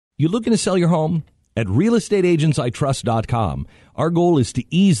You looking to sell your home? At realestateagentsitrust.com, our goal is to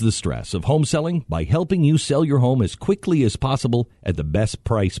ease the stress of home selling by helping you sell your home as quickly as possible at the best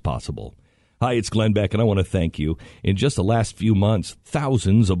price possible. Hi, it's Glenn Beck, and I want to thank you. In just the last few months,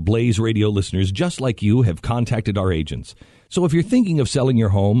 thousands of Blaze Radio listeners just like you have contacted our agents. So if you're thinking of selling your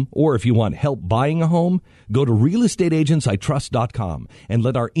home, or if you want help buying a home, go to realestateagentsitrust.com and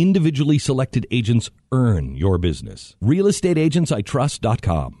let our individually selected agents earn your business.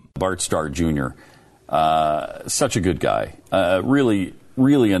 realestateagentsitrust.com. Bart Starr Jr., such a good guy, really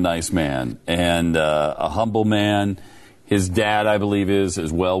a nice man, and a humble man. His dad, I believe, is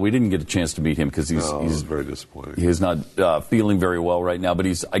as well. We didn't get a chance to meet him because he's very disappointed. He's not feeling very well right now, but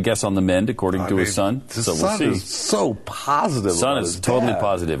he's, I guess, on the mend, according to his son. His so son we'll see. is so positive. Son is totally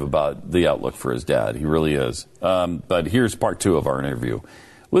positive about the outlook for his dad. He really is. But here's part two of our interview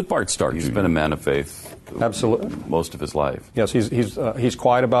with Bart Starr. He's been a man of faith, absolutely, most of his life. Yes, he's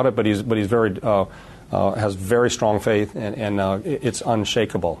quiet about it, but he's very has very strong faith, and it's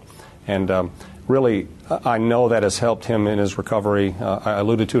unshakable. And really, I know that has helped him in his recovery. I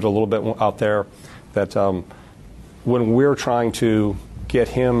alluded to it a little bit out there, that when we're trying to get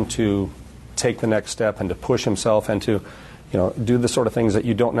him to take the next step and to push himself and to, do the sort of things that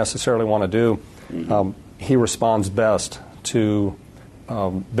you don't necessarily want to do, he responds best to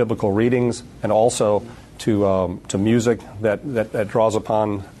biblical readings and also to music that draws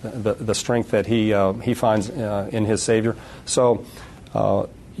upon the strength that he finds in his Savior. So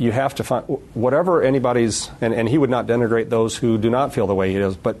you have to find whatever anybody's, and he would not denigrate those who do not feel the way he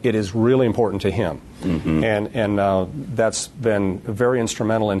is, but it is really important to him. Mm-hmm. And that's been very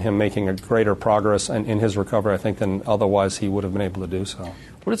instrumental in him making a greater progress in his recovery, I think, than otherwise he would have been able to do so.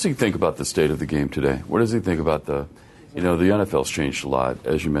 What does he think about the state of the game today? What does he think about the NFL's changed a lot.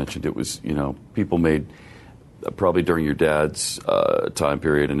 As you mentioned, it was, people made probably during your dad's time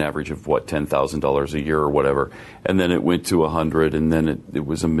period an average of $10,000 a year or whatever, and then it went to 100, and then it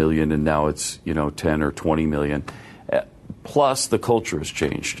was $1 million, and now it's 10 or 20 million. Plus, the culture has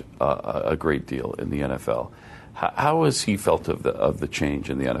changed a great deal in the NFL. How has he felt of the change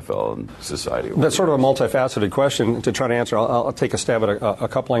in the NFL and society? That's sort of a multifaceted question to try to answer. I'll take a stab at a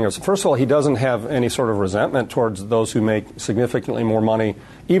couple angles. First of all, he doesn't have any sort of resentment towards those who make significantly more money,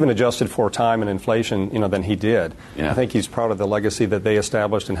 even adjusted for time and inflation, than he did. Yeah. I think he's proud of the legacy that they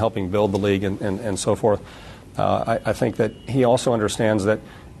established in helping build the league and so forth. I think that he also understands that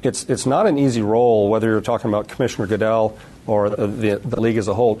it's not an easy role, whether you're talking about Commissioner Goodell or the league as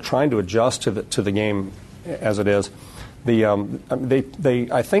a whole, trying to adjust to the game as it is.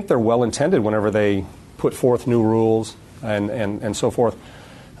 I think they're well intended whenever they put forth new rules and so forth.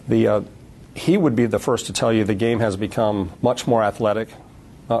 He would be the first to tell you the game has become much more athletic.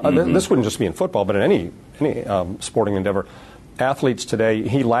 This wouldn't just be in football, but in any sporting endeavor. Athletes today,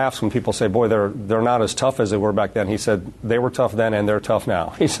 he laughs when people say, boy, they're not as tough as they were back then. He said, they were tough then and they're tough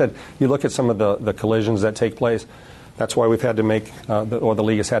now. He said, you look at some of the collisions that take place. That's why we've had to make, the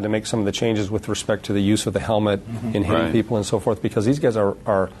league has had to make some of the changes with respect to the use of the helmet in hitting people and so forth, because these guys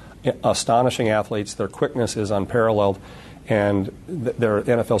are astonishing athletes. Their quickness is unparalleled, and the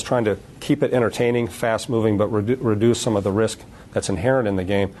NFL's trying to keep it entertaining, fast-moving, but reduce some of the risk that's inherent in the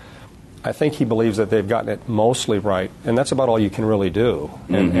game. I think he believes that they've gotten it mostly right, and that's about all you can really do.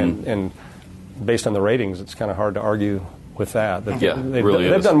 And based on the ratings, it's kind of hard to argue with that.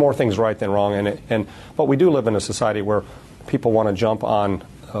 They've done more things right than wrong, but we do live in a society where people want to jump on.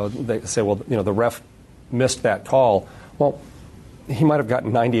 They say, well, the ref missed that call. Well, he might have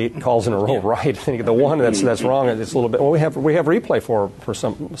gotten 98 calls in a row right. The one that's wrong, it's a little bit. Well, we have replay for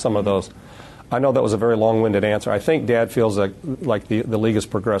some of those. I know that was a very long-winded answer. I think Dad feels like the league has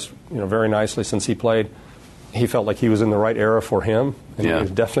progressed very nicely since he played. He felt like he was in the right era for him, and he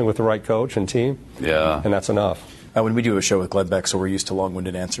was definitely with the right coach and team. Yeah, and that's enough. When we do a show with Glenn Beck, so we're used to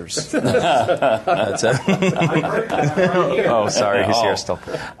long-winded answers. That's it. Oh, sorry, he's here still.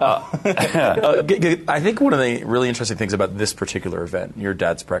 I think one of the really interesting things about this particular event, your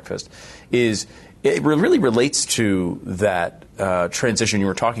dad's breakfast, is it really relates to that transition you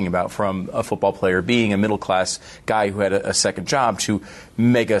were talking about from a football player being a middle-class guy who had a second job to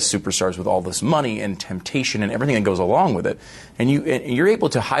mega superstars with all this money and temptation and everything that goes along with it. And you're able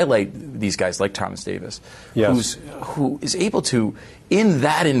to highlight these guys like Thomas Davis, who is able to, in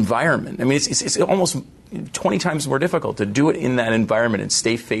that environment, I mean, it's almost 20 times more difficult to do it in that environment and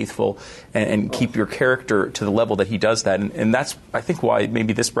stay faithful and keep your character to the level that he does that. And that's, I think, why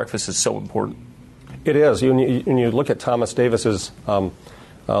maybe this breakfast is so important. It is. When you look at Thomas Davis's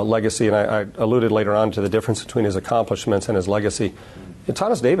legacy, and I alluded later on to the difference between his accomplishments and his legacy.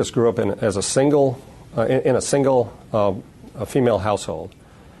 Thomas Davis grew up in a single female household,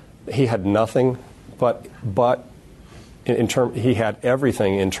 he had nothing, but he had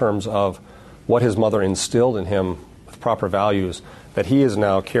everything in terms of what his mother instilled in him with proper values that he is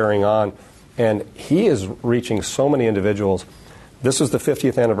now carrying on. And he is reaching so many individuals. This was the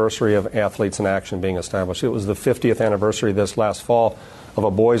 50th anniversary of Athletes in Action being established. It was the 50th anniversary this last fall of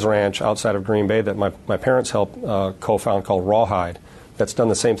a boys' ranch outside of Green Bay that my parents helped co-found called Rawhide. That's done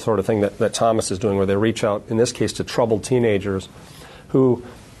the same sort of thing that Thomas is doing, where they reach out, in this case, to troubled teenagers who,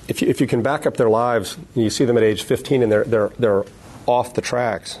 if you can back up their lives, you see them at age 15 and they're off the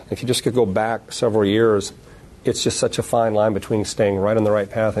tracks. If you just could go back several years, it's just such a fine line between staying right on the right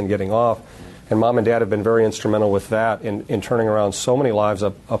path and getting off. And Mom and Dad have been very instrumental with that in turning around so many lives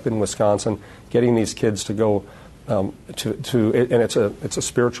up in Wisconsin, getting these kids to go and it's a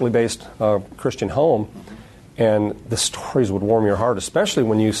spiritually based Christian home. And the stories would warm your heart, especially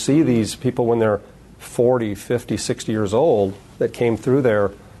when you see these people when they're 40, 50, 60 years old that came through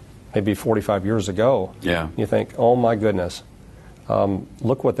there maybe 45 years ago. Yeah. You think, oh my goodness,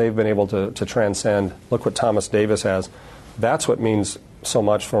 look what they've been able to transcend. Look what Thomas Davis has. That's what means so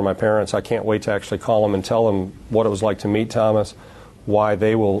much for my parents. I can't wait to actually call them and tell them what it was like to meet Thomas, why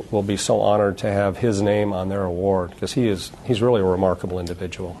they will be so honored to have his name on their award, because he's really a remarkable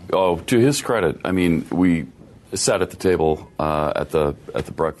individual. Oh, to his credit, I mean, we sat at the table at the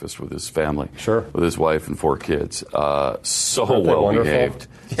breakfast with his family, sure, with his wife and 4 kids. So well behaved,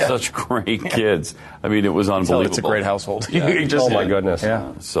 such great kids. I mean, it was unbelievable. It's a great household. Oh my goodness!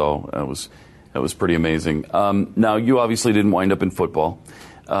 Yeah. So that was pretty amazing. Now, you obviously didn't wind up in football.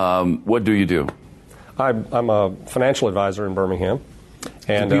 What do you do? I'm a financial advisor in Birmingham.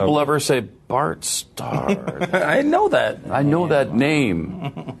 And do people ever say Bart Starr? I know that. I know that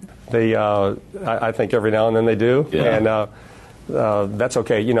name. I think every now and then they do, yeah. And that's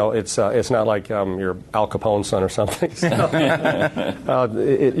okay. You know, it's not like you're Al Capone's son or something. So,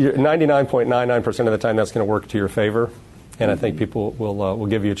 99.99% of the time, that's going to work to your favor, and I think people will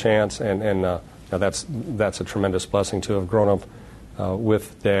give you a chance, and that's a tremendous blessing to have grown up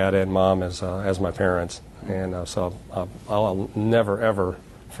with Dad and Mom as my parents, and so I'll never ever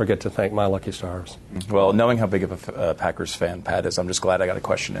forget to thank my lucky stars. Well, knowing how big of a Packers fan Pat is, I'm just glad I got a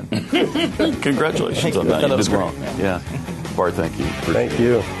question in. Congratulations on that. You did well. Yeah. Bart, thank you. Thank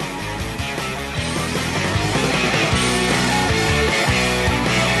you.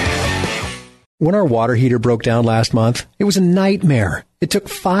 When our water heater broke down last month, it was a nightmare. It took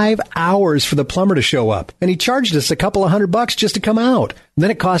 5 hours for the plumber to show up, and he charged us a couple of $100 just to come out. And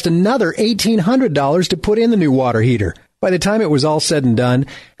then it cost another $1,800 to put in the new water heater. By the time it was all said and done,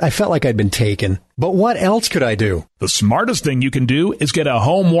 I felt like I'd been taken. But what else could I do? The smartest thing you can do is get a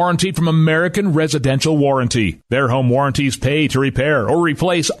home warranty from American Residential Warranty. Their home warranties pay to repair or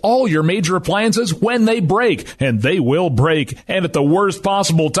replace all your major appliances when they break, and they will break, and at the worst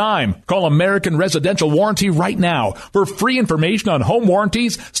possible time. Call American Residential Warranty right now for free information on home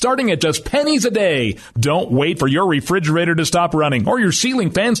warranties starting at just pennies a day. Don't wait for your refrigerator to stop running or your ceiling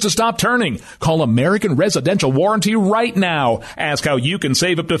fans to stop turning. Call American Residential Warranty right now. Ask how you can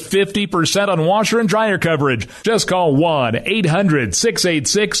save up to 50% on washer and dryer coverage. Just call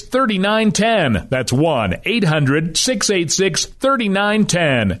 1-800-686-3910. That's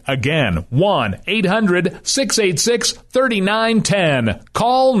 1-800-686-3910. Again, 1-800-686-3910.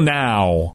 Call now.